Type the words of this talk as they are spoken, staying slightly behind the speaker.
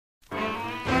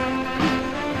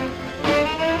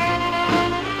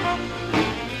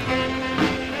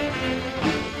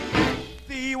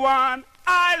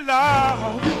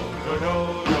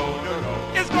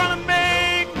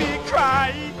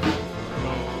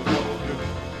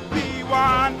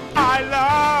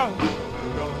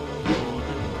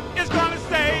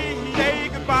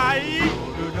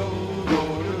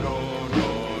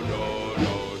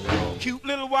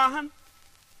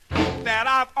that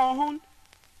I've owned.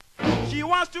 She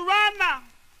wants to run now,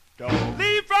 Don't.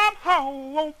 leave from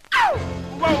home. Ow!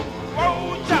 Whoa,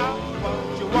 whoa, child,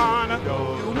 what you wanna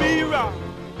do me wrong?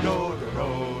 No, no, no,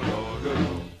 no,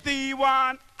 no. The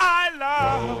one I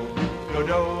love, No,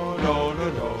 no, no, no,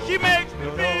 no. she makes me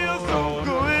feel so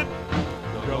good.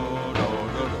 No, no, no,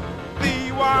 no.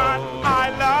 The one I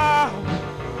love,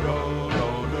 No, no,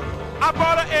 no, no. I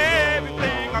bought her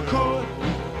everything I could.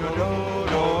 No, no,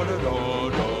 no, no,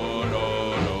 no, no,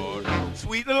 no.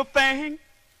 Sweet little thing,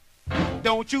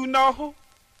 don't you know?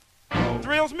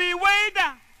 Thrills me way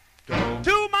down Don't.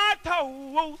 to my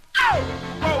toes. Ow!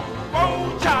 Whoa,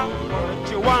 whoa, child,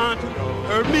 what you want to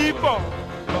hurt me for?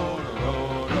 No, no,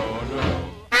 no, no, no.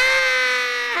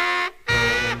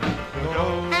 No, no,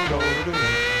 no, no.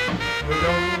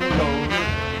 No, no, no, no.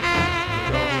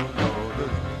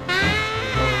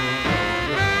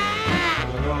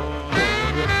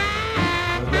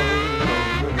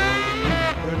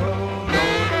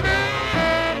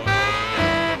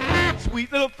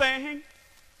 Sweet little thing,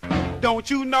 don't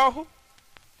you know?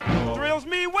 Thrills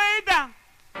me way down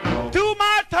to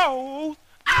my toes.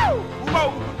 Ow! Whoa,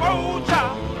 whoa,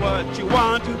 child, what you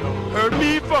want to hurt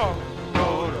me for?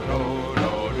 No, no, no,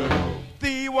 no, no.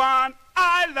 The one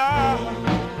I love,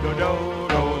 No, no,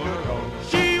 no, no, no.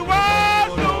 she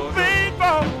was so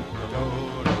faithful.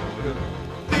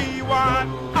 The one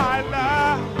I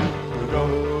love, No,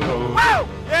 no, whoa,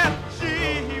 yes, she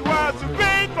was so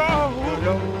faithful.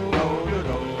 no, no,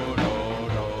 no, no,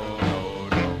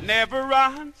 no. Never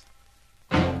runs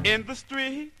in the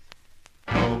street,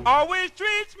 always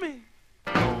treats me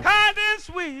kind and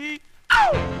sweet.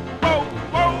 Oh, whoa,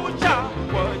 whoa, child,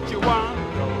 what you want?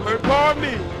 Hurt for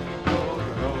me.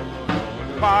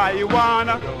 Why you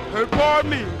wanna hurt for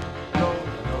me?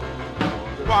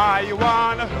 Why you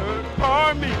wanna hurt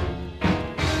for me?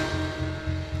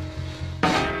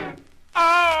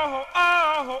 Oh,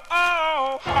 oh,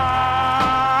 oh,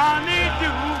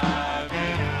 honey-do,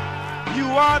 you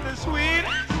are the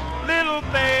sweetest little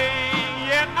thing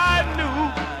yet I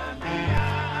knew.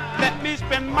 Let me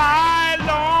spend my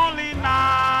lonely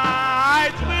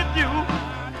nights with you.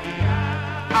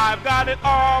 I've got it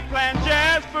all planned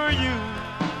just for you.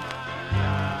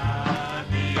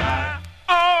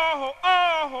 Oh,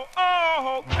 oh,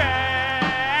 oh,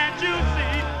 can't you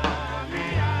see?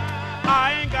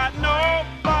 I ain't got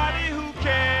nobody who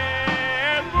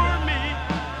cares for me.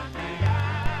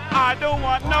 I don't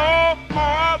want no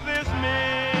more of this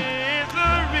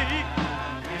misery.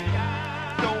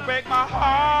 Don't break my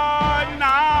heart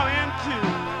now in two.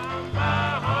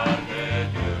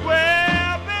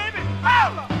 Well, baby,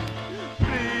 holla,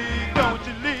 please don't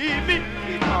you leave me,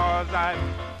 because I've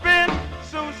been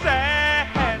so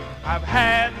sad. I've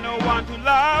had no one to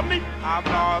love me. I've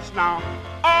lost now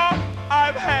all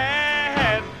I've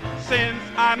had since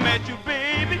I met you,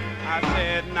 baby. I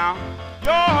said now,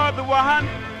 you're the one.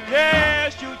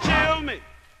 Yes, you chill me,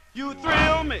 you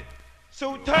thrill me,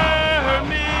 so turn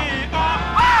me on.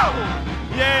 Oh!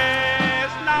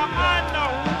 Yes, now I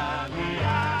know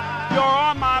you're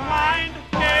on my mind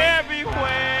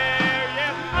everywhere.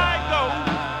 Yes, I go.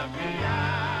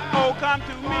 Oh, come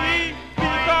to me,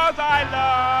 because I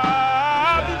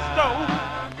love you so.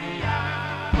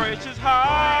 Precious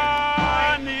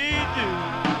honey-do.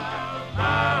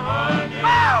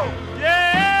 Oh,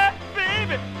 yeah,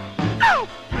 baby. Oh,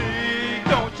 please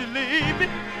don't you leave me,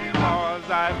 because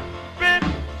I've been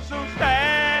so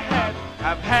sad.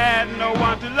 I've had no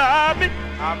one to love me.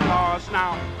 I've lost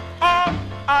now all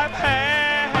I've had.